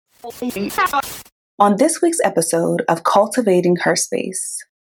On this week's episode of Cultivating Her Space.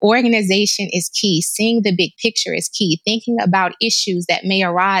 Organization is key. Seeing the big picture is key. Thinking about issues that may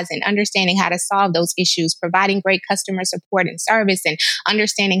arise and understanding how to solve those issues, providing great customer support and service, and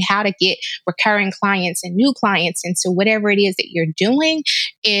understanding how to get recurring clients and new clients into whatever it is that you're doing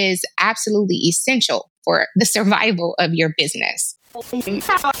is absolutely essential for the survival of your business.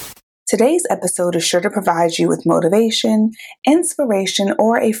 Today's episode is sure to provide you with motivation, inspiration,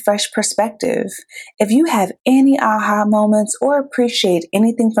 or a fresh perspective. If you have any aha moments or appreciate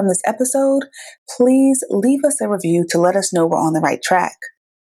anything from this episode, please leave us a review to let us know we're on the right track.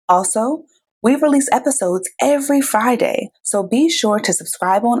 Also, we release episodes every Friday, so be sure to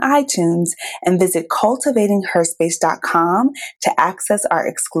subscribe on iTunes and visit cultivatingherspace.com to access our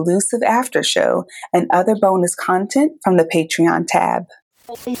exclusive after show and other bonus content from the Patreon tab.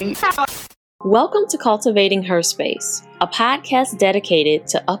 Welcome to Cultivating Her Space, a podcast dedicated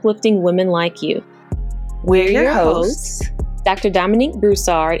to uplifting women like you. We're your hosts, Dr. Dominique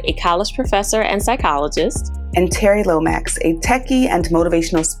Broussard, a college professor and psychologist, and Terry Lomax, a techie and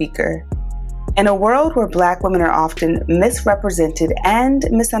motivational speaker. In a world where Black women are often misrepresented and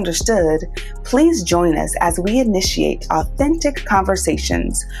misunderstood, please join us as we initiate authentic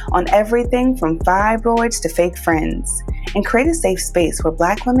conversations on everything from fibroids to fake friends, and create a safe space where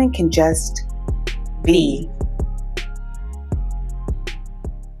Black women can just be.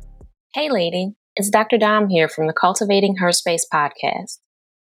 Hey lady, it's Dr. Dom here from the Cultivating Her Space podcast.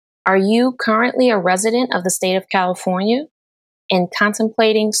 Are you currently a resident of the state of California and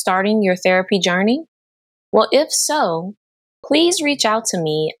contemplating starting your therapy journey? Well, if so, please reach out to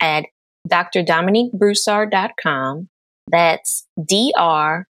me at drdominiquebroussard.com. That's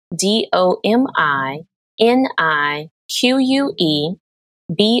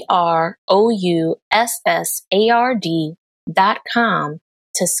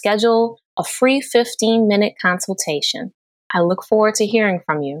to schedule a free 15-minute consultation. I look forward to hearing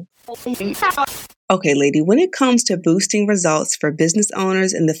from you. Okay, lady, when it comes to boosting results for business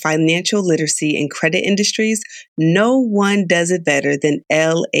owners in the financial literacy and credit industries, no one does it better than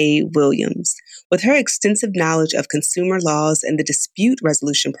Elle Williams. With her extensive knowledge of consumer laws and the dispute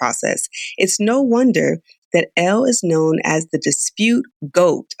resolution process, it's no wonder that Elle is known as the dispute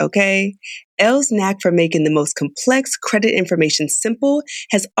GOAT, okay? Elle's knack for making the most complex credit information simple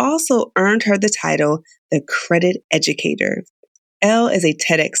has also earned her the title, the Credit Educator. Elle is a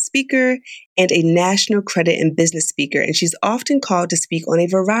TEDx speaker and a national credit and business speaker, and she's often called to speak on a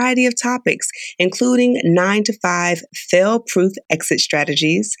variety of topics, including 9-to-5 fail-proof exit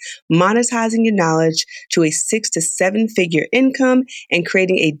strategies, monetizing your knowledge to a 6 to 7 figure income, and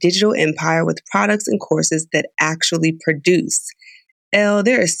creating a digital empire with products and courses that actually produce. Elle,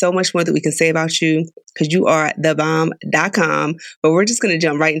 there is so much more that we can say about you because you are thebomb.com, but we're just going to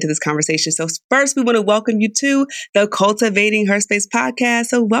jump right into this conversation. So first, we want to welcome you to the Cultivating Her Space podcast.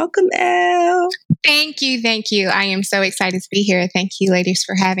 So welcome, Elle. Thank you. Thank you. I am so excited to be here. Thank you, ladies,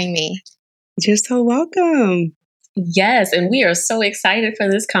 for having me. You're so welcome. Yes, and we are so excited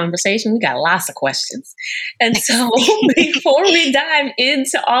for this conversation. We got lots of questions. And so before we dive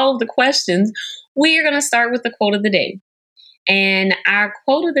into all of the questions, we are going to start with the quote of the day. And our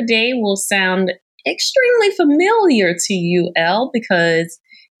quote of the day will sound extremely familiar to you, Elle, because,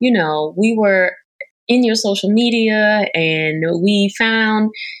 we were in your social media and we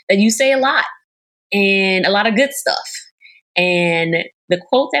found that you say a lot and a lot of good stuff. And the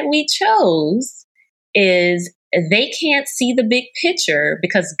quote that we chose is, "They can't see the big picture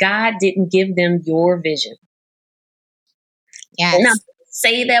because God didn't give them your vision." Yes. Now,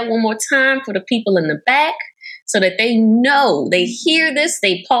 say that one more time for the people in the back, so that they know, they hear this,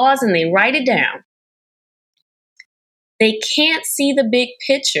 they pause and they write it down. They can't see the big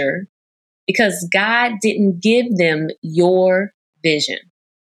picture because God didn't give them your vision.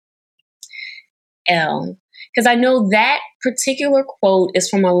 Elle, because I know that particular quote is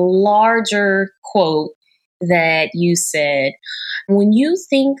from a larger quote that you said. When you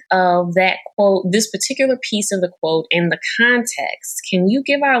think of that quote, this particular piece of the quote and the context, can you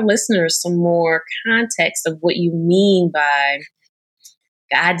give our listeners some more context of what you mean by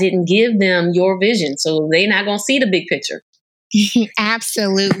God didn't give them your vision, so they're not going to see the big picture?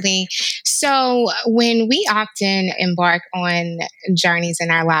 Absolutely. So when we often embark on journeys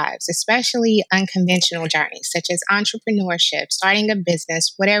in our lives, especially unconventional journeys such as entrepreneurship, starting a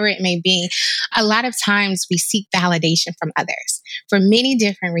business, whatever it may be, a lot of times we seek validation from others for many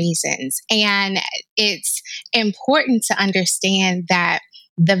different reasons. And it's important to understand that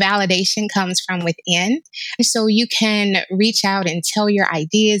the validation comes from within. So you can reach out and tell your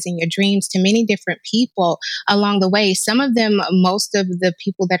ideas and your dreams to many different people along the way. Some of them, most of the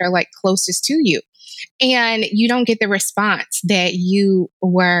people that are like closest to you. And you don't get the response that you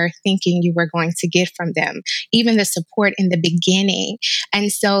were thinking you were going to get from them, even the support in the beginning.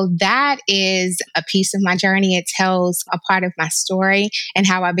 And so that is a piece of my journey. It tells a part of my story and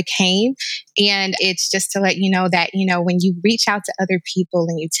how I became. And it's just to let you know that, when you reach out to other people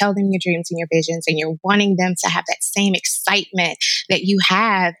and you tell them your dreams and your visions and you're wanting them to have that same excitement that you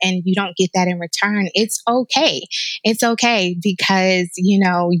have and you don't get that in return, it's okay. It's okay because,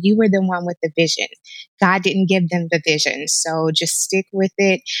 you were the one with the vision. God didn't give them the vision. So just stick with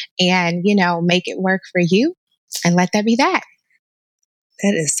it and, make it work for you and let that be that.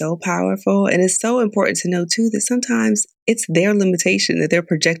 That is so powerful. And it's so important to know, too, that sometimes it's their limitation that they're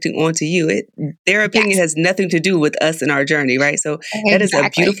projecting onto you. Their opinion has nothing to do with us and our journey, right? So that is a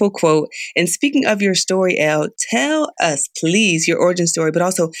beautiful quote. And speaking of your story, Elle, tell us, please, your origin story, but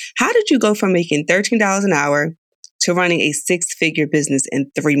also how did you go from making $13 an hour to running a 6-figure business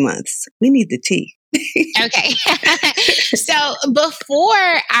in 3 months? We need the tea. Okay. So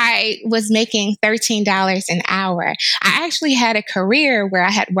before I was making $13 an hour, I actually had a career where I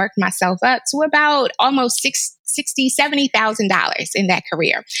had worked myself up to about almost $70,000 in that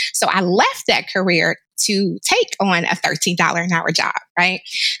career. So I left that career to take on a $13 an hour job, right?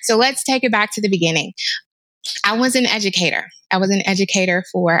 So let's take it back to the beginning. I was an educator. I was an educator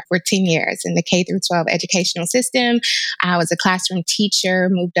for 10 years in the K through 12 educational system. I was a classroom teacher,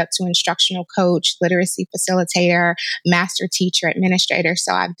 moved up to instructional coach, literacy facilitator, master teacher, administrator.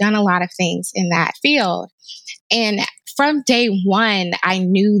 So I've done a lot of things in that field. And from day one, I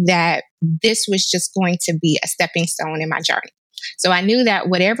knew that this was just going to be a stepping stone in my journey. So I knew that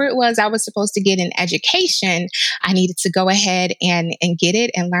whatever it was I was supposed to get in education, I needed to go ahead and get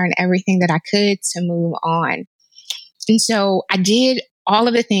it and learn everything that I could to move on. And so I did all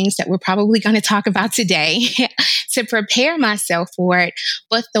of the things that we're probably going to talk about today to prepare myself for it.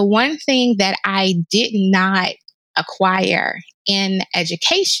 But the one thing that I did not acquire in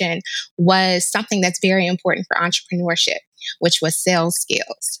education was something that's very important for entrepreneurship, which was sales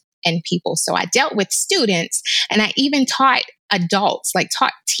skills and people. So I dealt with students and I even taught adults, like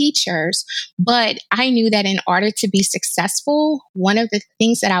taught teachers, but I knew that in order to be successful, one of the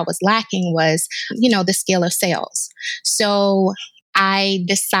things that I was lacking was, the skill of sales. So I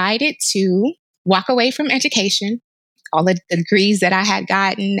decided to walk away from education, all the degrees that I had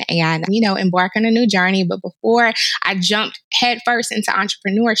gotten and, embark on a new journey. But before I jumped headfirst into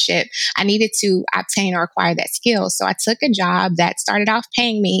entrepreneurship, I needed to obtain or acquire that skill. So I took a job that started off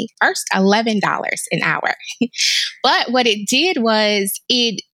paying me first $11 an hour. But what it did was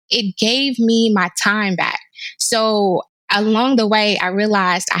it gave me my time back. So along the way, I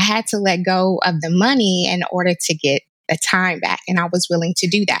realized I had to let go of the money in order to get the time back. And I was willing to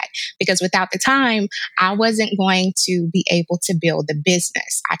do that because without the time, I wasn't going to be able to build the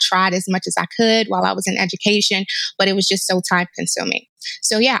business. I tried as much as I could while I was in education, but it was just so time consuming.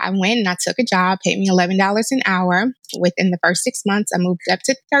 So yeah, I went and I took a job, paid me $11 an hour. Within the first 6 months, I moved up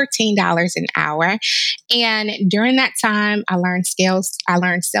to $13 an hour. And during that time, I learned skills. I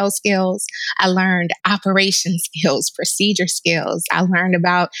learned sales skills. I learned operation skills, procedure skills. I learned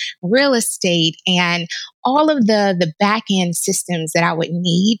about real estate and all of the back end systems that I would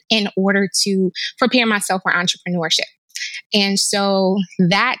need in order to prepare myself for entrepreneurship. And so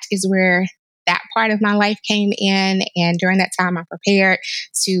that is where that part of my life came in. And during that time, I prepared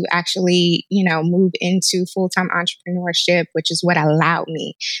to actually, move into full-time entrepreneurship, which is what allowed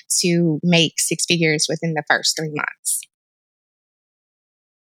me to make 6 figures within the first 3 months.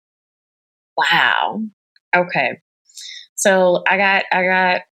 Wow. Okay. So I got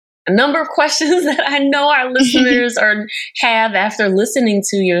a number of questions that I know our listeners have after listening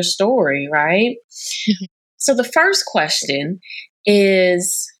to your story, right? So the first question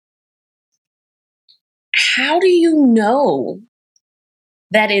is, how do you know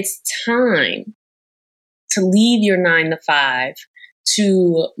that it's time to leave your 9 to 5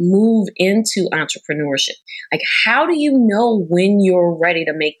 to move into entrepreneurship? Like, how do you know when you're ready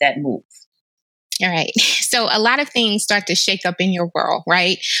to make that move? All right. So a lot of things start to shake up in your world,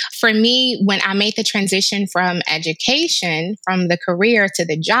 right? For me, when I made the transition from education, from the career to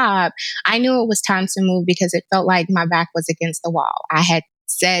the job, I knew it was time to move because it felt like my back was against the wall. I had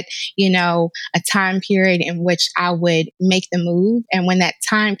set, a time period in which I would make the move. And when that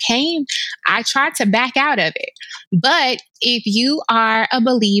time came, I tried to back out of it. But if you are a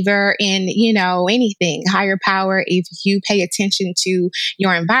believer in, anything, higher power, if you pay attention to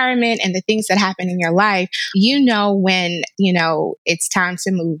your environment and the things that happen in your life, when, it's time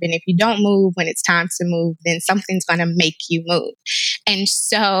to move. And if you don't move when it's time to move, then something's going to make you move. And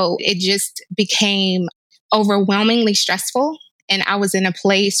so it just became overwhelmingly stressful. And I was in a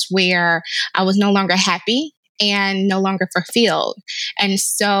place where I was no longer happy and no longer fulfilled. And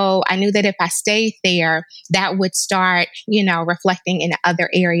so I knew that if I stayed there, that would start, reflecting in other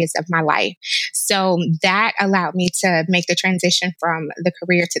areas of my life. So that allowed me to make the transition from the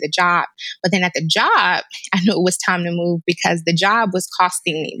career to the job. But then at the job, I knew it was time to move because the job was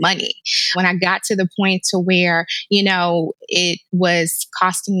costing me money. When I got to the point to where, it was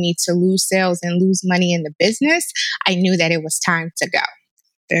costing me to lose sales and lose money in the business, I knew that it was time to go.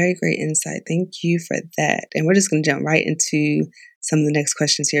 Very great insight. Thank you for that. And we're just going to jump right into some of the next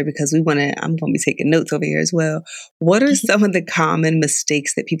questions here because I'm going to be taking notes over here as well. What are some of the common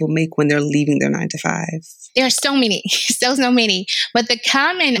mistakes that people make when they're leaving their 9-to-5? There are so many, so many. But the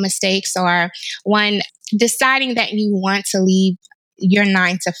common mistakes are, one, deciding that you want to leave your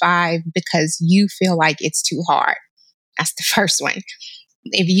 9-to-5 because you feel like it's too hard. That's the first one.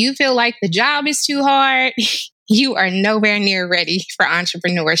 If you feel like the job is too hard, you are nowhere near ready for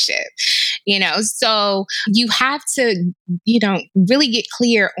entrepreneurship. So you have to, really get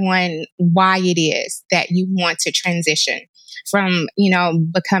clear on why it is that you want to transition from,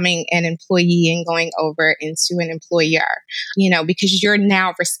 becoming an employee and going over into an employer, because you're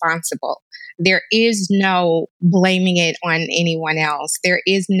now responsible. There is no blaming it on anyone else. There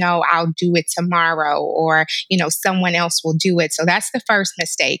is no, I'll do it tomorrow, or, someone else will do it. So that's the first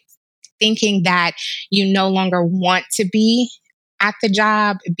mistake. Thinking that you no longer want to be at the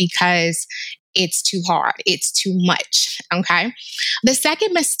job because it's too hard. It's too much. Okay. The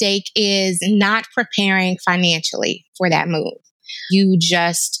second mistake is not preparing financially for that move. You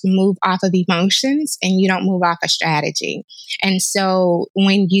just move off of emotions and you don't move off a strategy. And so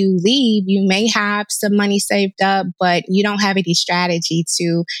when you leave, you may have some money saved up, but you don't have any strategy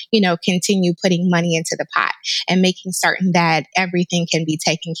to, continue putting money into the pot and making certain that everything can be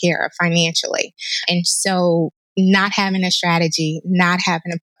taken care of financially. And so not having a strategy, not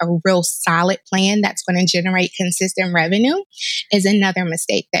having a real solid plan that's going to generate consistent revenue is another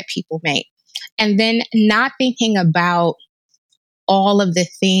mistake that people make. And then not thinking about all of the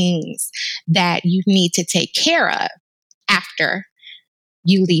things that you need to take care of after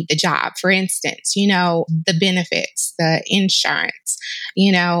you leave the job. For instance, the benefits, the insurance,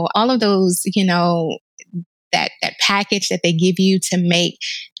 all of those, that package that they give you to make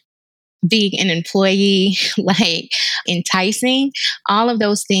being an employee like enticing, all of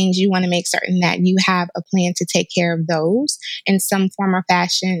those things, you want to make certain that you have a plan to take care of those in some form or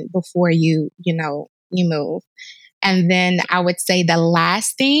fashion before you move. And then I would say the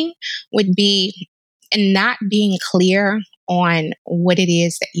last thing would be not being clear on what it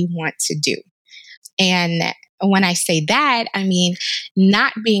is that you want to do. And when I say that, I mean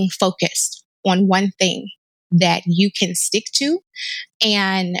not being focused on one thing that you can stick to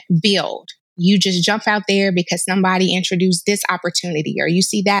and build. You just jump out there because somebody introduced this opportunity or you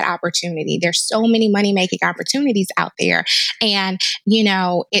see that opportunity. There's so many money-making opportunities out there. And,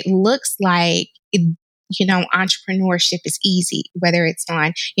 it looks like entrepreneurship is easy, whether it's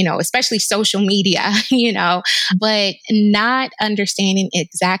on, especially social media, but not understanding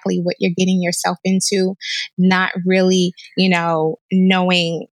exactly what you're getting yourself into, not really,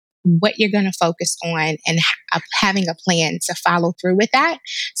 knowing what you're going to focus on and having a plan to follow through with that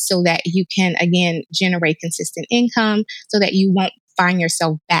so that you can, again, generate consistent income so that you won't find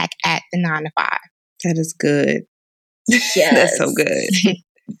yourself back at the 9-to-5. That is good. Yes. That's so good.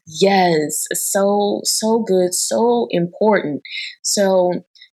 Yes. So good. So important. So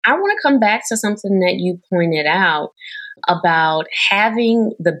I want to come back to something that you pointed out about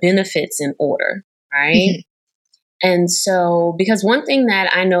having the benefits in order, right? Mm-hmm. And so, because one thing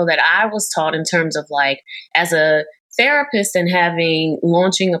that I know that I was taught in terms of like, as a therapist and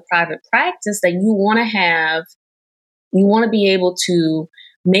launching a private practice, that you want to be able to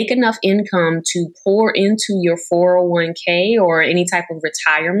make enough income to pour into your 401k or any type of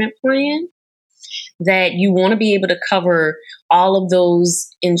retirement plan, that you want to be able to cover all of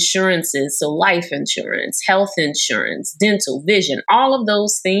those insurances. So life insurance, health insurance, dental, vision, all of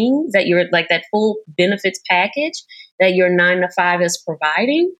those things that you're like that full benefits package that your 9-to-5 is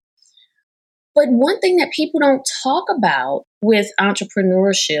providing. But one thing that people don't talk about with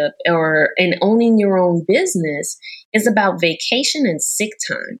entrepreneurship and owning your own business is about vacation and sick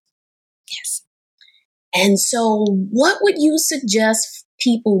time. Yes. And so what would you suggest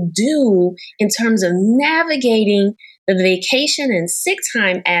people do in terms of navigating the vacation and sick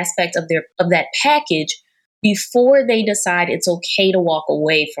time aspect of that package before they decide it's okay to walk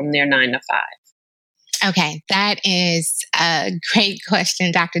away from their 9 to 5? Okay, that is a great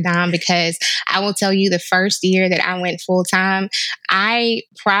question, Dr. Dom, because I will tell you the first year that I went full time, I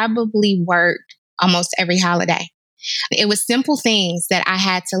probably worked almost every holiday. It was simple things that I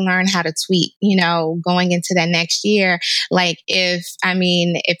had to learn how to tweak, going into that next year. Like if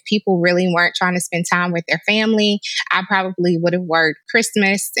people really weren't trying to spend time with their family, I probably would have worked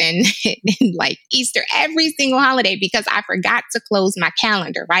Christmas and like Easter, every single holiday, because I forgot to close my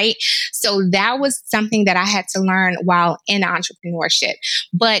calendar, right? So that was something that I had to learn while in entrepreneurship.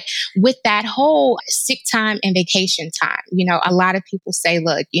 But with that whole sick time and vacation time, a lot of people say,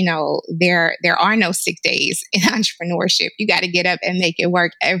 look, there are no sick days in entrepreneurship. You got to get up and make it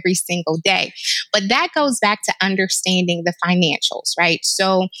work every single day. But that goes back to understanding the financials, right?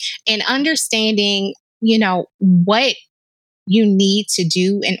 So in understanding, what you need to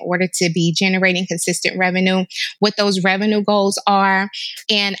do in order to be generating consistent revenue, what those revenue goals are,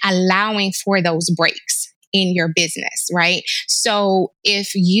 and allowing for those breaks in your business, right? So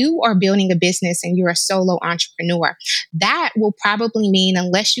if you are building a business and you're a solo entrepreneur, that will probably mean,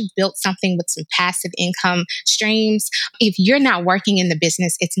 unless you've built something with some passive income streams, if you're not working in the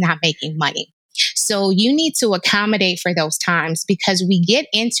business, it's not making money. So you need to accommodate for those times, because we get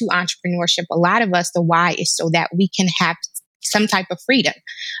into entrepreneurship. A lot of us, the why is so that we can have some type of freedom.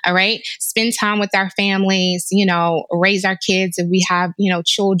 All right. Spend time with our families, raise our kids if we have,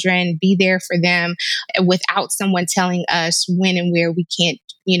 children, be there for them without someone telling us when and where we can't,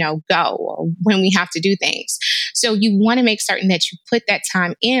 go, or when we have to do things. So you want to make certain that you put that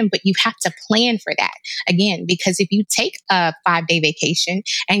time in, but you have to plan for that. Again, because if you take a 5-day vacation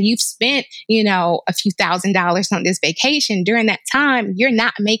and you've spent, a few $1,000s on this vacation, during that time, you're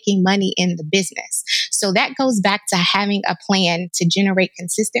not making money in the business. So that goes back to having a plan to generate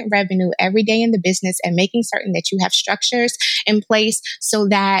consistent revenue every day in the business, and making certain that you have structures in place so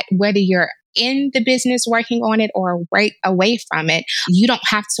that whether you're in the business working on it or right away from it, you don't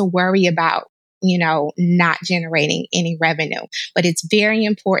have to worry about not generating any revenue. But it's very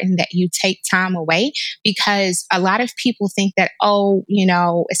important that you take time away, because a lot of people think that,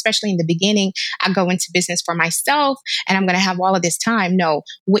 especially in the beginning, I go into business for myself and I'm going to have all of this time. No,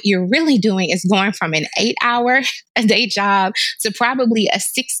 what you're really doing is going from an 8-hour a day job to probably a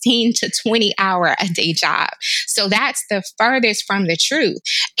 16 to 20-hour a day job. So that's the furthest from the truth.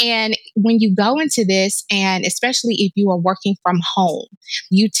 And when you go into this, and especially if you are working from home,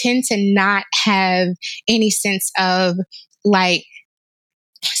 you tend to not have any sense of like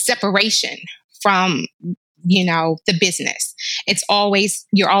separation from the business.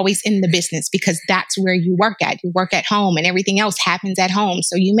 You're always in the business, because that's where you work at. You work at home and everything else happens at home.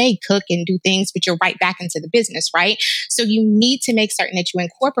 So you may cook and do things, but you're right back into the business, right? So you need to make certain that you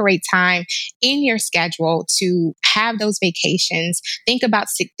incorporate time in your schedule to have those vacations. Think about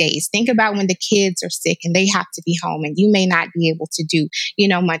sick days. Think about when the kids are sick and they have to be home and you may not be able to do,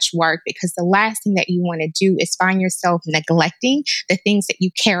 much work, because the last thing that you want to do is find yourself neglecting the things that you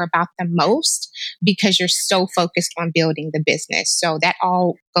care about the most, because you're so focused on building the business. So that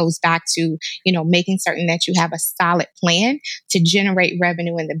all goes back to, making certain that you have a solid plan to generate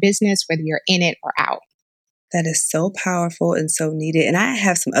revenue in the business, whether you're in it or out. That is so powerful and so needed. And I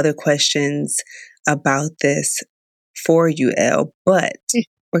have some other questions about this for you, Elle, but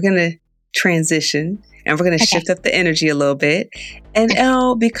we're going to transition and we're going to shift up the energy a little bit. And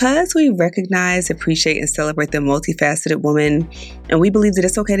Elle, because we recognize, appreciate, and celebrate the multifaceted woman, and we believe that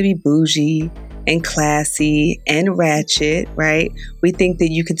it's okay to be bougie and classy and ratchet, right? We think that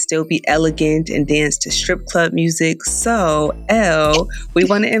you can still be elegant and dance to strip club music. So, Elle, we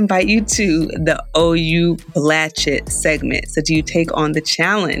want to invite you to the OU Blatchet segment. So do you take on the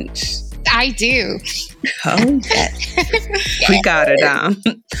challenge? I do. Oh, yes. We got her down.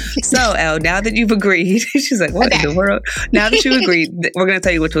 So, Elle, now that you've agreed, she's like, what in the world? Now that you've agreed, we're going to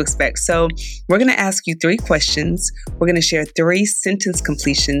tell you what to expect. So we're going to ask you 3 questions. We're going to share 3 sentence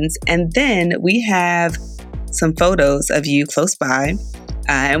completions. And then we have some photos of you close by.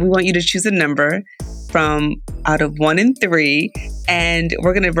 And we want you to choose a number from out of 1 and 3. And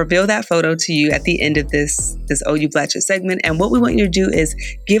we're going to reveal that photo to you at the end of this OU Blatchet segment. And what we want you to do is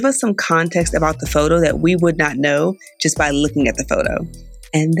give us some context about the photo that we would not know just by looking at the photo.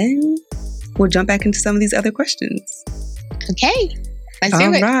 And then we'll jump back into some of these other questions. Okay, let's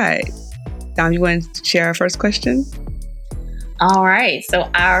do it. All right. Dom, you want to share our first question? All right. So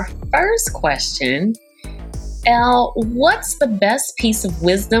our first question, Elle, what's the best piece of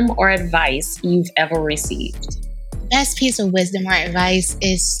wisdom or advice you've ever received? Best piece of wisdom or advice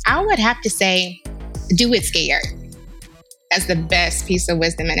is, I would have to say, do it scared. That's the best piece of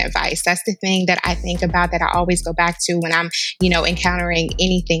wisdom and advice. That's the thing that I think about, that I always go back to when I'm, encountering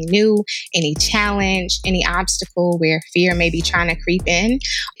anything new, any challenge, any obstacle where fear may be trying to creep in,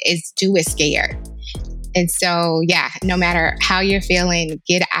 is do it scared. And so, no matter how you're feeling,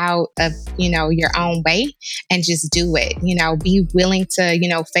 get out of, your own way and just do it. Be willing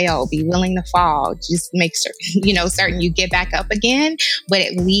to, fail, be willing to fall. Just make sure, certain you get back up again, but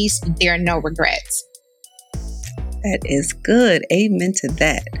at least there are no regrets. That is good. Amen to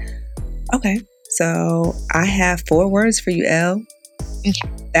that. Okay, so I have 4 words for you, Elle. Okay.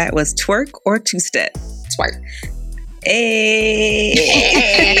 That was twerk or two-step? Twerk. Hey,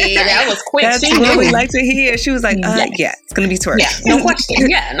 that was quick. That's what we like to hear. She was like, yes. It's going to be twerk. Yeah, no question.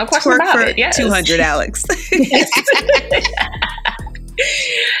 Yeah, no question twerk about for it. Yes. 200, Alex.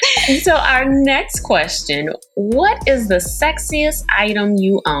 So our next question, what is the sexiest item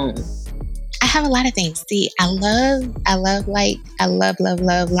you own? I have a lot of things. See, I love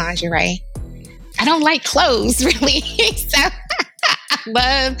lingerie. I don't like clothes really. So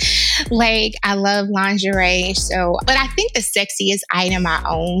I love lingerie. So, but I think the sexiest item I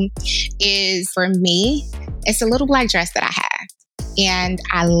own is, for me, it's a little black dress that I have. And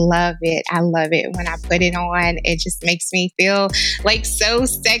I love it. I love it. When I put it on, it just makes me feel like so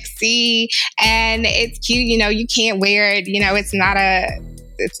sexy, and it's cute. You can't wear it. It's not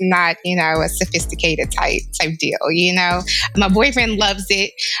a sophisticated type deal. My boyfriend loves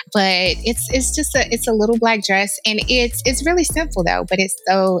it, but it's a little black dress, and it's really simple though, but it's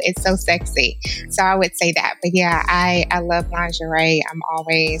so sexy. So I would say that. But yeah, I love lingerie. I'm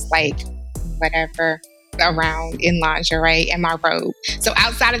always whatever around in lingerie and my robe. So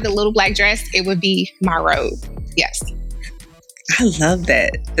outside of the little black dress, it would be my robe. Yes. I love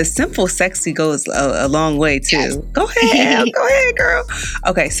that. The simple sexy goes a long way too. Yes. Go ahead, Elle. Go ahead, girl.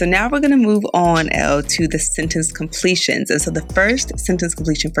 Okay, so now we're going to move on, Elle, to the sentence completions. And so the first sentence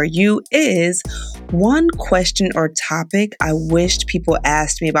completion for you is, one question or topic I wished people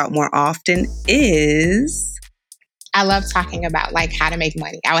asked me about more often is... I love talking about how to make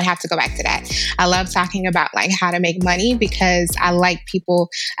money. I would have to go back to that. I love talking about how to make money, because I like people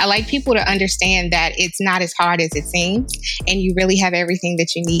to understand that it's not as hard as it seems, and you really have everything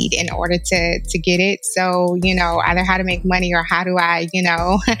that you need in order to get it. So, either how to make money, or how do I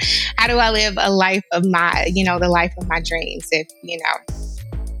live a life of my, the life of my dreams, if,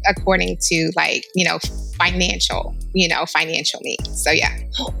 according to financial needs. So yeah.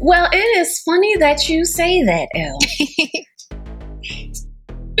 Well, it is funny that you say that, Elle.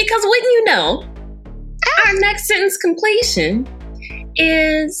 Because wouldn't you know, our next sentence completion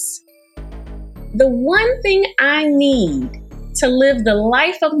is, the one thing I need to live the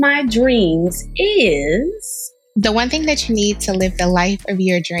life of my dreams is... The one thing that you need to live the life of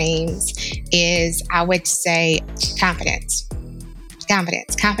your dreams is, I would say, confidence.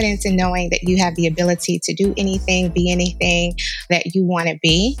 Confidence in knowing that you have the ability to do anything, be anything that you want to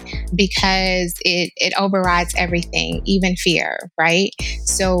be, because it overrides everything, even fear, right?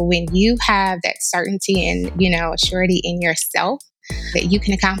 So when you have that certainty and, surety in yourself that you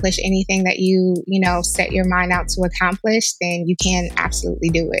can accomplish anything that you set your mind out to accomplish, then you can absolutely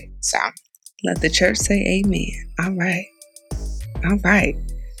do it. So let the church say amen. All right.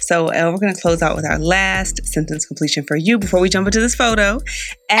 So, Elle, we're going to close out with our last sentence completion for you before we jump into this photo.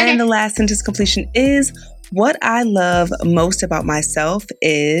 And The last sentence completion is, what I love most about myself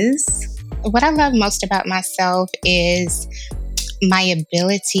is... What I love most about myself is my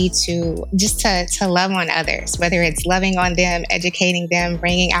ability to love on others, whether it's loving on them, educating them,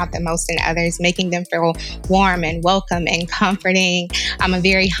 bringing out the most in others, making them feel warm and welcome and comforting. I'm a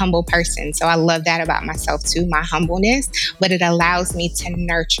very humble person, so I love that about myself too, my humbleness, but it allows me to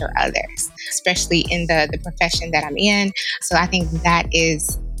nurture others, especially in the profession that I'm in. So I think that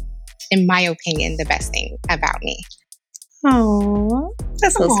is, in my opinion, the best thing about me. Oh,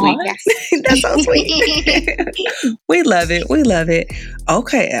 that's so sweet. Yes. That's so sweet. We love it.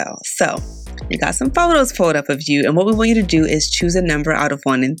 Okay, Elle. So we got some photos pulled up of you. And what we want you to do is choose a number out of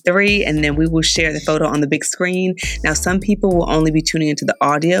 1 and 3. And then we will share the photo on the big screen. Now, some people will only be tuning into the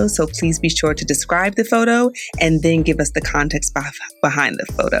audio. So please be sure to describe the photo and then give us the context behind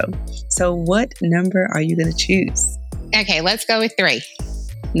the photo. So what number are you going to choose? Okay, let's go with 3.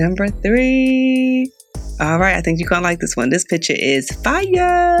 Number 3. All right, I think you're going to like this one. This picture is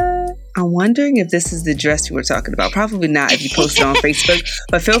fire. I'm wondering if this is the dress you were talking about. Probably not if you post it on Facebook,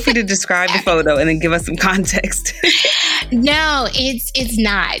 but feel free to describe the photo and then give us some context. No, it's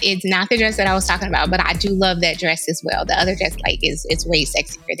not. It's not the dress that I was talking about, but I do love that dress as well. The other dress is way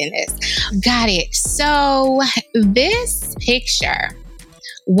sexier than this. Got it. So this picture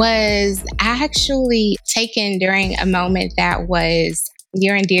was actually taken during a moment that was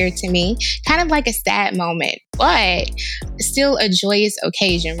near and dear to me, kind of like a sad moment, but still a joyous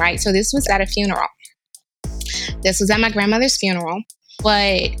occasion, right? So this was at a funeral. This was at my grandmother's funeral,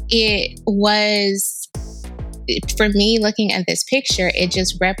 but it was, for me, looking at this picture, it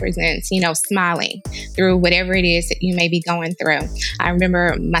just represents, smiling through whatever it is that you may be going through. I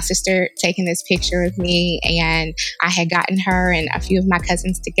remember my sister taking this picture of me, and I had gotten her and a few of my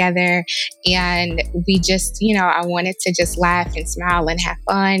cousins together, and we just, I wanted to just laugh and smile and have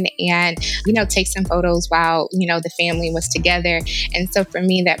fun and, take some photos while, the family was together. And so for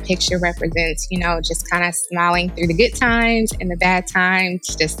me, that picture represents, just kind of smiling through the good times and the bad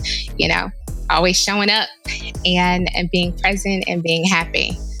times, just, always showing up and being present and being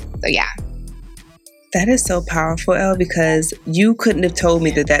happy. So yeah. That is so powerful, Elle, because you couldn't have told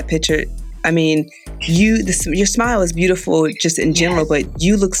me that picture. I mean, your smile is beautiful just in general, but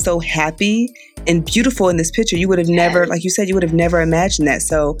you look so happy and beautiful in this picture. You would have never, like you said, you would have never imagined that.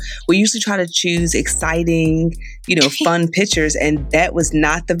 So we usually try to choose exciting, fun pictures, and that was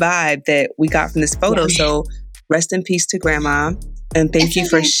not the vibe that we got from this photo. So rest in peace to Grandma. And thank you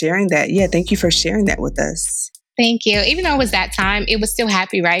for sharing that. Yeah, thank you for sharing that with us. Thank you. Even though it was that time, it was still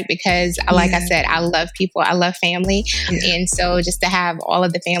happy, right? Because like I said, I love people. I love family. Yeah. And so just to have all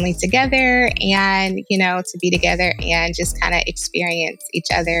of the family together and, to be together and just kind of experience each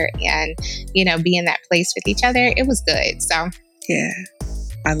other and, be in that place with each other, it was good. So, yeah.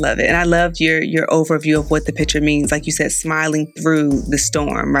 I love it. And I loved your overview of what the picture means. Like you said, smiling through the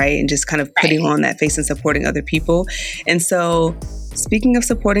storm, right? And just kind of putting on that face and supporting other people. And so speaking of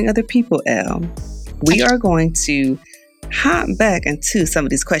supporting other people, Elle, we are going to hop back into some of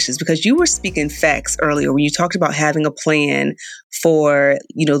these questions because you were speaking facts earlier when you talked about having a plan for,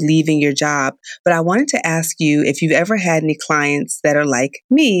 leaving your job. But I wanted to ask you if you've ever had any clients that are like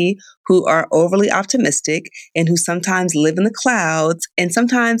me, who are overly optimistic and who sometimes live in the clouds. And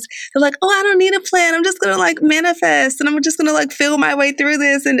sometimes they're like, oh, I don't need a plan. I'm just going to manifest and I'm just going to feel my way through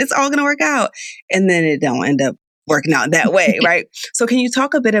this and it's all going to work out. And then it don't end up working out that way, right? So can you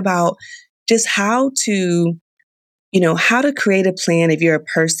talk a bit about just how to create a plan if you're a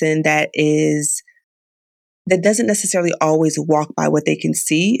person that doesn't necessarily always walk by what they can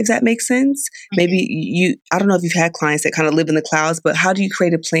see, if that makes sense. Maybe I don't know if you've had clients that kind of live in the clouds, but how do you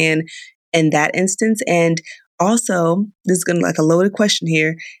create a plan in that instance? And also, this is going to a loaded question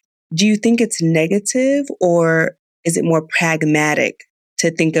here. Do you think it's negative or is it more pragmatic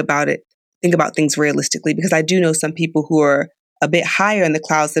to think about things realistically? Because I do know some people who are a bit higher in the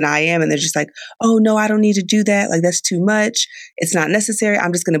clouds than I am. And they're just like, oh no, I don't need to do that. That's too much. It's not necessary.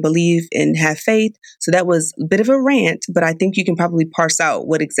 I'm just going to believe and have faith. So that was a bit of a rant, but I think you can probably parse out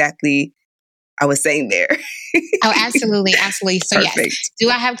what exactly I was saying there. Oh, absolutely. Absolutely. So yes, do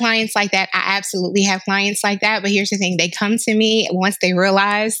I have clients like that? I absolutely have clients like that. But here's the thing. They come to me once they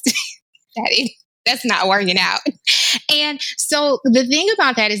realize that's not working out. And so the thing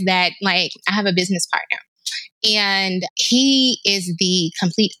about that is that I have a business partner. And he is the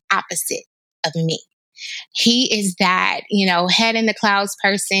complete opposite of me. He is that, head in the clouds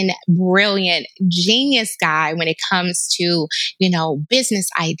person, brilliant, genius guy when it comes to, business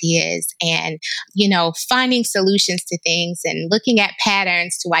ideas and, finding solutions to things and looking at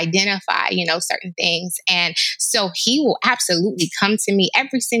patterns to identify, certain things. And so he will absolutely come to me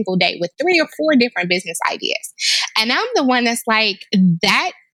every single day with 3 or 4 different business ideas. And I'm the one that's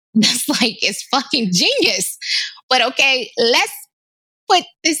it's fucking genius. But okay, let's put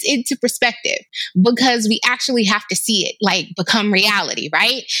this into perspective because we actually have to see it become reality,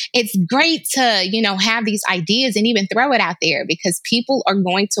 right? It's great to, have these ideas and even throw it out there because people are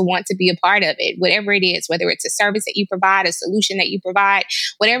going to want to be a part of it, whatever it is, whether it's a service that you provide, a solution that you provide,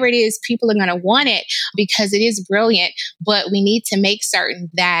 whatever it is, people are going to want it because it is brilliant. But we need to make certain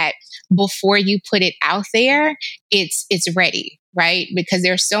that before you put it out there, it's ready. Right? Because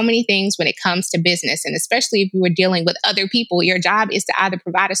there are so many things when it comes to business. And especially if you are dealing with other people, your job is to either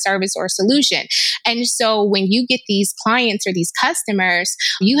provide a service or a solution. And so when you get these clients or these customers,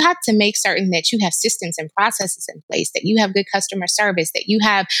 you have to make certain that you have systems and processes in place, that you have good customer service, that you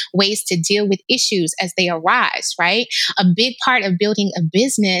have ways to deal with issues as they arise, right? A big part of building a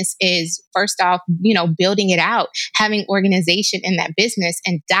business is first off, building it out, having organization in that business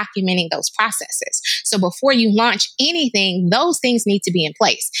and documenting those processes. So before you launch anything, those things need to be in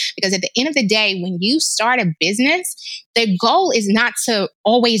place. Because at the end of the day, when you start a business, the goal is not to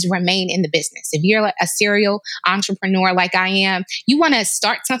always remain in the business. If you're a serial entrepreneur like I am, you want to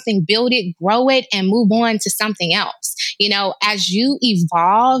start something, build it, grow it, and move on to something else. As you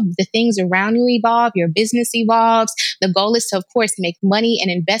evolve, the things around you evolve, your business evolves. The goal is to, of course, make money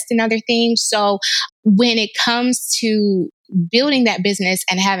and invest in other things. So when it comes to building that business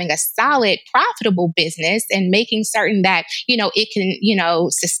and having a solid, profitable business and making certain that, it can,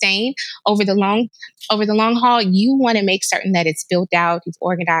 sustain over the long haul, you want to make certain that it's built out, you've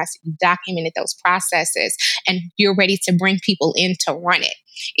organized, you've documented those processes, and you're ready to bring people in to run it.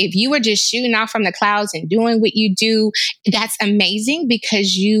 If you are just shooting off from the clouds and doing what you do, that's amazing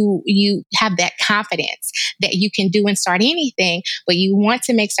because you have that confidence that you can do and start anything, but you want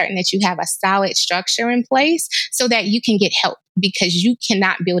to make certain that you have a solid structure in place so that you can get help, because you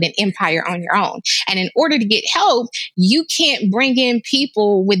cannot build an empire on your own. And in order to get help, you can't bring in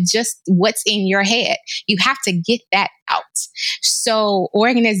people with just what's in your head. You have to get that out. So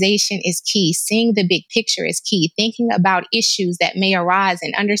organization is key. Seeing the big picture is key. Thinking about issues that may arise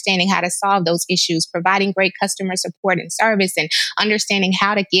and understanding how to solve those issues, providing great customer support and service, and understanding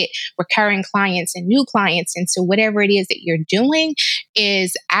how to get recurring clients and new clients into whatever it is that you're doing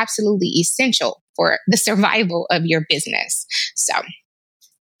is absolutely essential for the survival of your business. So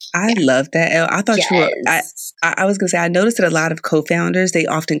I love that, Elle. I thought you were, Yes. I was going to say, I noticed that a lot of co-founders, they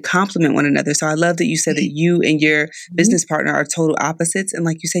often complement one another. So I love that you said that you and your business partner are total opposites. And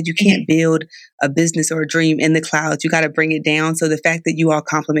like you said, you can't build a business or a dream in the clouds. You got to bring it down. So the fact that you all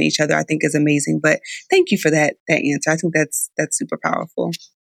complement each other, I think is amazing. But thank you for that answer. I think that's super powerful.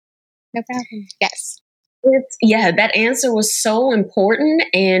 No problem. Yes. That answer was so important.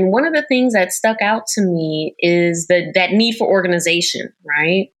 And one of the things that stuck out to me is that need for organization,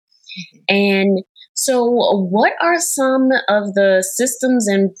 right? And so what are some of the systems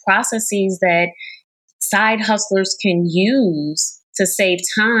and processes that side hustlers can use to save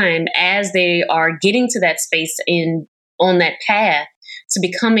time as they are getting to that space on that path to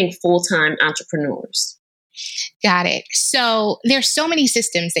becoming full-time entrepreneurs? Got it. So there's so many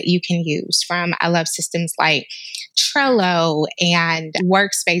systems that you can use I love systems like Trello and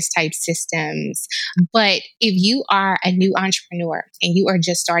workspace type systems. But if you are a new entrepreneur and you are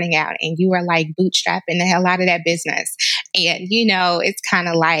just starting out and you are like bootstrapping the hell out of that business, and it's kind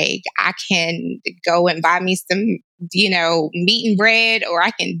of like, I can go and buy me some, meat and bread, or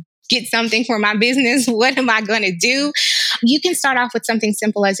I can get something for my business. What am I going to do? You can start off with something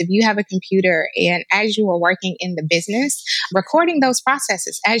simple as, if you have a computer and as you are working in the business, recording those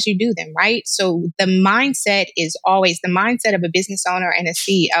processes as you do them, right? So the mindset of a business owner and a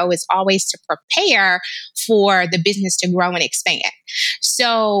CEO is always to prepare for the business to grow and expand.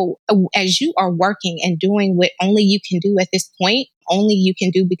 So as you are working and doing what only you can do at this point, only you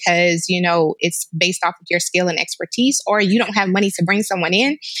can do because, it's based off of your skill and expertise, or you don't have money to bring someone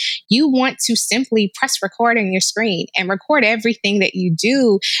in, you want to simply press record on your screen and record everything that you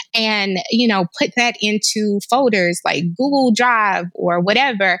do and, put that into folders like Google Drive or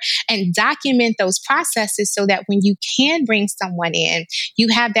whatever, and document those processes so that when you can bring someone in, you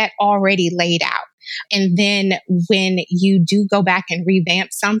have that already laid out. And then when you do go back and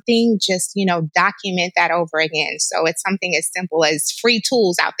revamp something, just, document that over again. So it's something as simple as free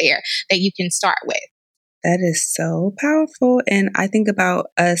tools out there that you can start with. That is so powerful. And I think about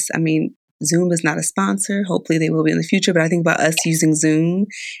us, Zoom is not a sponsor. Hopefully they will be in the future. But I think about us using Zoom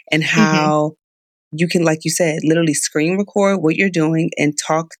and how you can, like you said, literally screen record what you're doing and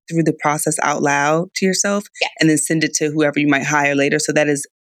talk through the process out loud to yourself, and then send it to whoever you might hire later. So that is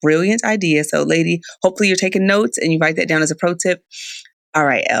brilliant idea. So lady, hopefully you're taking notes and you write that down as a pro tip. All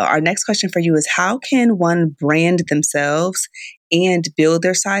right, Elle, our next question for you is, how can one brand themselves and build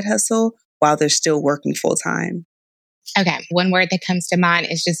their side hustle while they're still working full time? Okay. One word that comes to mind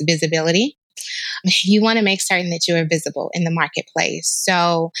is just visibility. You want to make certain that you are visible in the marketplace.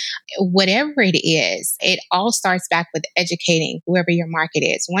 So whatever it is, it all starts back with educating whoever your market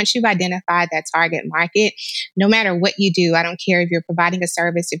is. Once you've identified that target market, no matter what you do, I don't care if you're providing a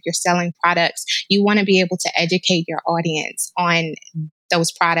service, if you're selling products, you want to be able to educate your audience on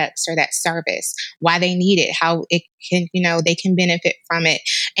those products or that service, why they need it, how it can, they can benefit from it.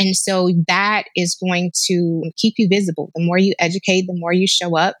 And so that is going to keep you visible. The more you educate, the more you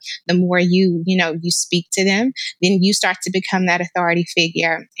show up, the more you speak to them, then you start to become that authority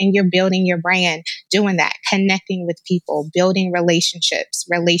figure, and you're building your brand, doing that, connecting with people, building relationships.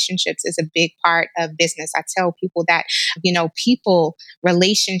 Relationships is a big part of business. I tell people that,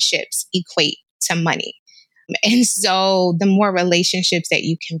 relationships equate to money. And so the more relationships that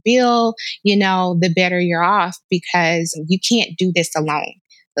you can build, the better you're off, because you can't do this alone.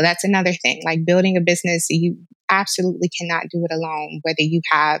 So that's another thing. Like, building a business, you absolutely cannot do it alone. Whether you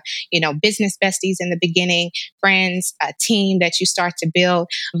have, business besties in the beginning, friends, a team that you start to build,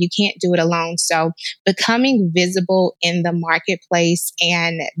 you can't do it alone. So becoming visible in the marketplace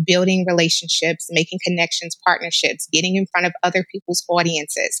and building relationships, making connections, partnerships, getting in front of other people's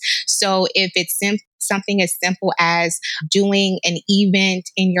audiences. So if it's something as simple as doing an event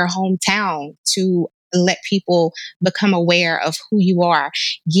in your hometown to let people become aware of who you are,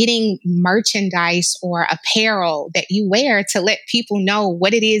 getting merchandise or apparel that you wear to let people know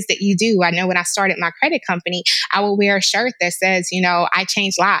what it is that you do. I know when I started my credit company, I would wear a shirt that says, I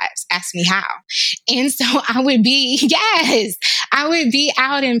change lives, ask me how. And so I would be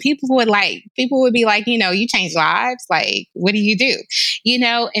out, and people would be like, you change lives. Like, what do you do?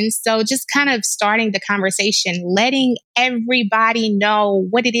 And so just kind of starting the conversation, letting everybody know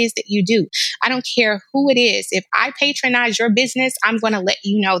what it is that you do. I don't care who it is. If I patronize your business, I'm going to let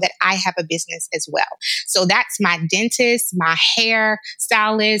you know that I have a business as well. So that's my dentist, my hair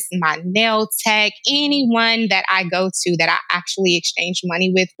stylist, my nail tech, anyone that I go to that I actually exchange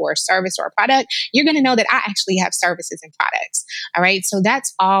money with for a service or a product, you're going to know that I actually have services and products. All right. So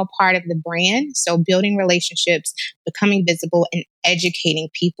that's all part of the brand. So building relationships, becoming visible, and educating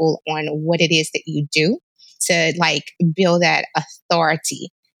people on what it is that you do to build that authority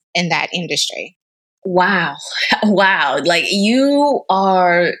in that industry. Wow. Wow. Like, you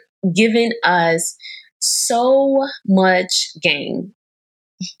are giving us so much game.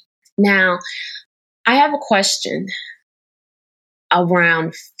 Now, I have a question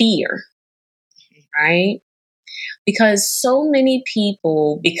around fear, right? Because so many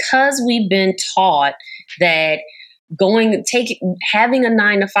people, because we've been taught that having a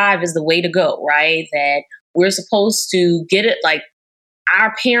 9-to-5 is the way to go, right? That we're supposed to get it. Like,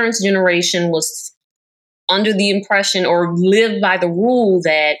 our parents' generation was under the impression or live by the rule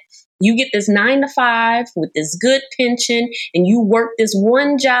that you get this 9-to-5 with this good pension, and you work this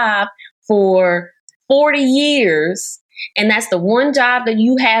one job for 40 years. And that's the one job that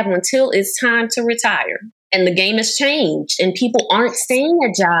you have until it's time to retire. And the game has changed, and people aren't staying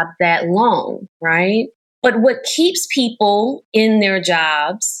at jobs that long, right? But what keeps people in their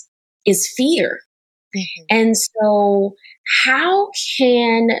jobs is fear. Mm-hmm. And so how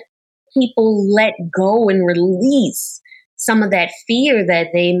can people let go and release some of that fear that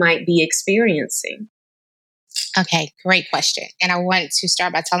they might be experiencing? Okay, great question. And I want to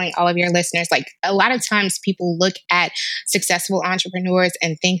start by telling all of your listeners, a lot of times people look at successful entrepreneurs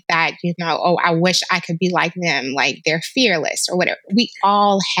and think that, oh, I wish I could be like them. Like, they're fearless or whatever. We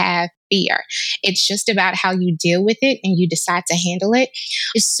all have fear. It's just about how you deal with it and you decide to handle it.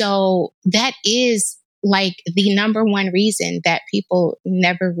 So that is the number one reason that people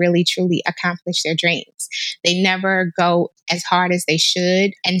never really truly accomplish their dreams. They never go as hard as they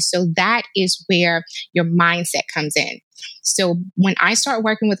should. And so that is where your mindset comes in. So when I start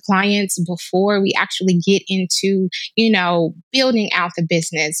working with clients, before we actually get into, building out the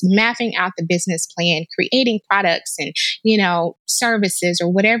business, mapping out the business plan, creating products and, services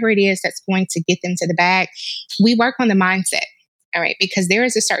or whatever it is that's going to get them to the bag, we work on the mindset. All right, because there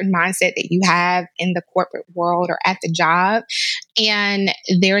is a certain mindset that you have in the corporate world or at the job, and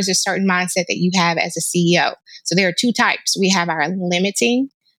there is a certain mindset that you have as a CEO. So there are two types. We have our limiting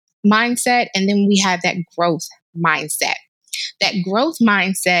mindset, and then we have that growth mindset. That growth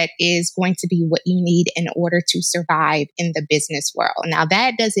mindset is going to be what you need in order to survive in the business world. Now,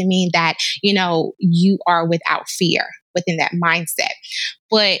 that doesn't mean that, you are without fear within that mindset.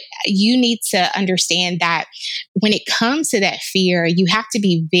 But you need to understand that when it comes to that fear, you have to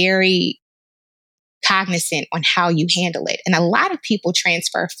be very cognizant on how you handle it. And a lot of people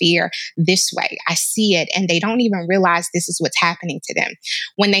transfer fear this way. I see it, and they don't even realize this is what's happening to them.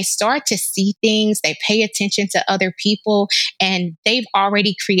 When they start to see things, they pay attention to other people, and they've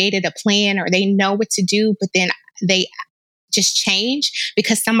already created a plan or they know what to do, but then they just change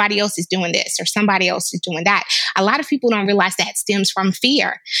because somebody else is doing this or somebody else is doing that. A lot of people don't realize that stems from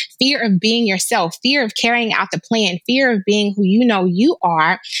fear of being yourself, fear of carrying out the plan, fear of being who you know you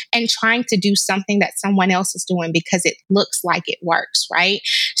are and trying to do something that someone else is doing because it looks like it works, right?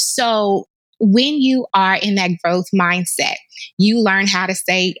 So when you are in that growth mindset, you learn how to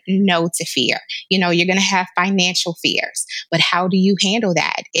say no to fear. You're going to have financial fears, but how do you handle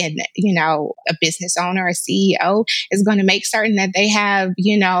that? And, a business owner, a CEO is going to make certain that they have,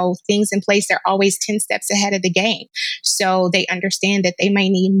 things in place. They're always 10 steps ahead of the game. So they understand that they may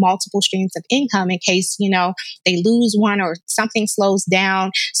need multiple streams of income in case, they lose one or something slows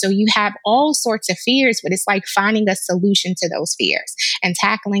down. So you have all sorts of fears, but it's like finding a solution to those fears and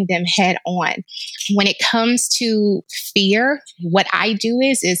tackling them head on. When it comes to fear, what I do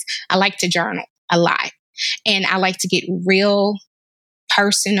is I like to journal a lot, and I like to get real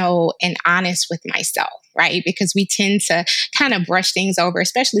personal and honest with myself, right? Because we tend to kind of brush things over,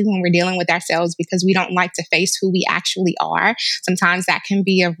 especially when we're dealing with ourselves, because we don't like to face who we actually are. Sometimes that can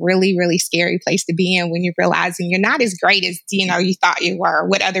be a really, really scary place to be in when you're realizing you're not as great as, you thought you were,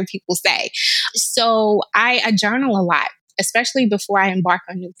 what other people say. So I journal a lot, especially before I embark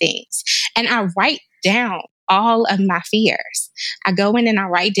on new things. And I write down all of my fears. I go in and I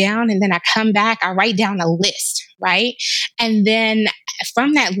write down, and then I come back, I write down a list, right? And then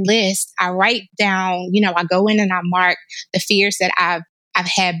from that list, I write down, I go in and I mark the fears that I've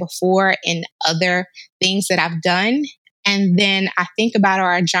had before and other things that I've done. And then I think about, or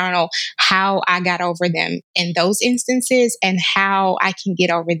I journal, how I got over them in those instances and how I can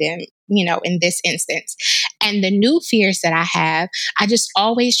get over them, in this instance. And the new fears that I have, I just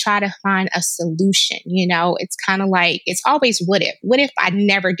always try to find a solution. It's kind of like, it's always what if? What if I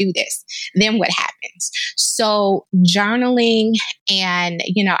never do this? Then what happens? So journaling, and,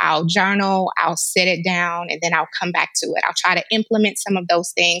 I'll journal, I'll set it down, and then I'll come back to it. I'll try to implement some of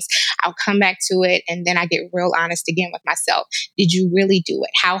those things. I'll come back to it, and then I get real honest again with myself. Did you really do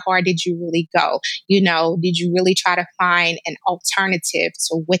it? How hard did you really go? Did you really try to find an alternative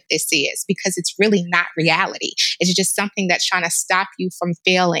to what this is? Because it's really not reality. It's just something that's trying to stop you from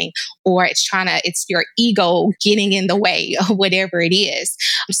failing, or it's your ego getting in the way of whatever it is.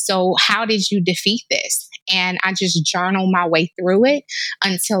 So how did you defeat this? And I just journal my way through it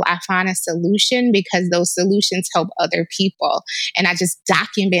until I find a solution, because those solutions help other people. And I just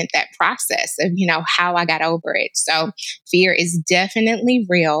document that process of, how I got over it. So fear is definitely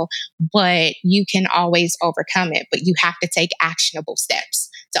real, but you can always overcome it. But you have to take actionable steps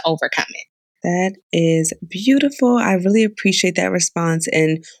to overcome it. That is beautiful. I really appreciate that response.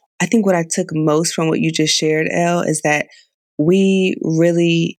 And I think what I took most from what you just shared, Elle, is that we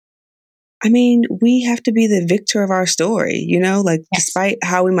have to be the victor of our story, Yes. Despite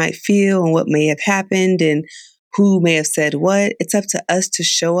how we might feel and what may have happened and who may have said what, it's up to us to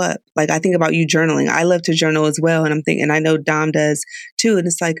show up. Like, I think about you journaling. I love to journal as well. And I'm thinking, I know Dom does too. And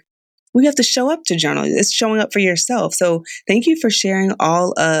it's like, we have to show up to journal. It's showing up for yourself. So thank you for sharing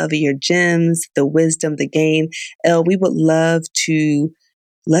all of your gems, the wisdom, the gain. Elle, we would love to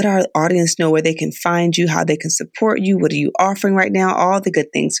let our audience know where they can find you, how they can support you. What are you offering right now? All the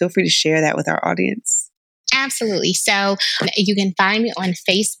good things. Feel free to share that with our audience. Absolutely. So you can find me on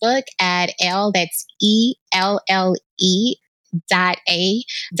Facebook at Elle, that's ELLE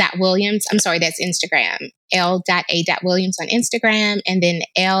 .a.williams. I'm sorry, that's Instagram. Elle.a.williams on Instagram, and then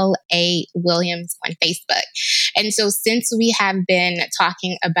LA Williams on Facebook. And so since we have been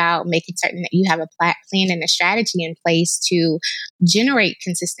talking about making certain that you have a plan and a strategy in place to generate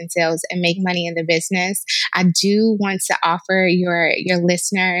consistent sales and make money in the business, I do want to offer your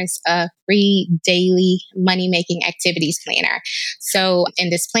listeners a free daily money-making activities planner. So in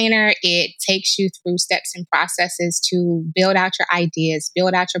this planner, it takes you through steps and processes to build out your ideas,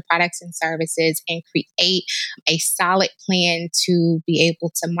 build out your products and services, and create a solid plan to be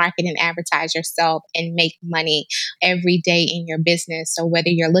able to market and advertise yourself and make money every day in your business. So whether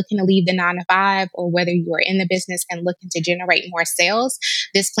you're looking to leave the 9 to 5 or whether you're in the business and looking to generate more sales,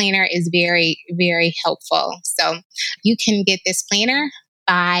 this planner is very, very helpful. So you can get this planner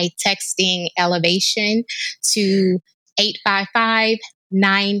by texting Elevation to 855-933-2848.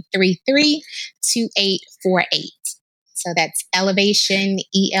 So that's Elevation,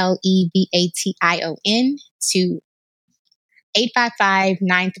 ELEVATION, to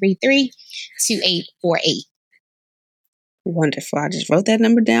 855-933-2848. Wonderful. I just wrote that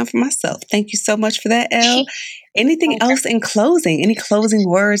number down for myself. Thank you so much for that, Elle. Anything else in closing? Any closing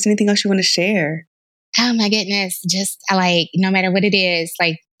words? Anything else you want to share? Oh my goodness. Just no matter what it is,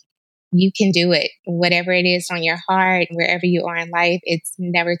 You can do it. Whatever it is on your heart, wherever you are in life, it's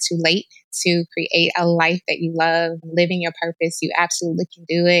never too late to create a life that you love, living your purpose. You absolutely can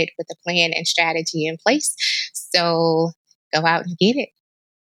do it with a plan and strategy in place. So go out and get it.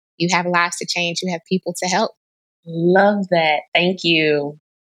 You have lives to change. You have people to help. Love that. Thank you.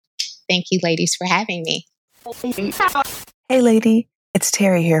 Thank you, ladies, for having me. Hey, lady. It's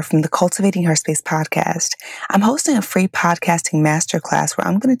Terry here from the Cultivating Her Space podcast. I'm hosting a free podcasting masterclass where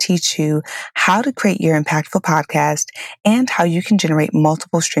I'm going to teach you how to create your impactful podcast and how you can generate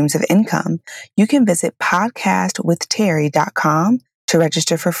multiple streams of income. You can visit podcastwithterry.com to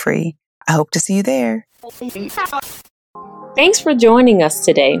register for free. I hope to see you there. Thanks for joining us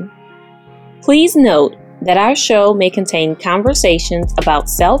today. Please note that our show may contain conversations about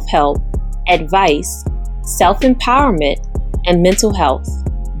self-help, advice, self-empowerment, and mental health,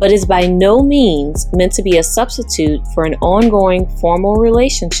 but is by no means meant to be a substitute for an ongoing formal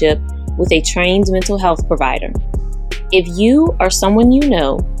relationship with a trained mental health provider. If you or someone you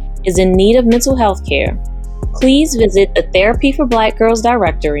know is in need of mental health care, please visit the Therapy for Black Girls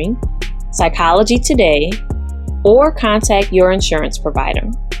directory, Psychology Today, or contact your insurance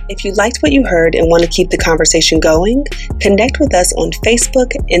provider. If you liked what you heard and want to keep the conversation going, connect with us on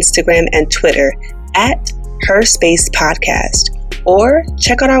Facebook, Instagram, and Twitter at Her Space Podcast, or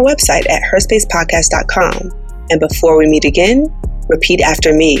check out our website at herspacepodcast.com. And before we meet again, repeat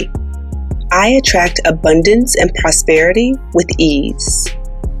after me. I attract abundance and prosperity with ease.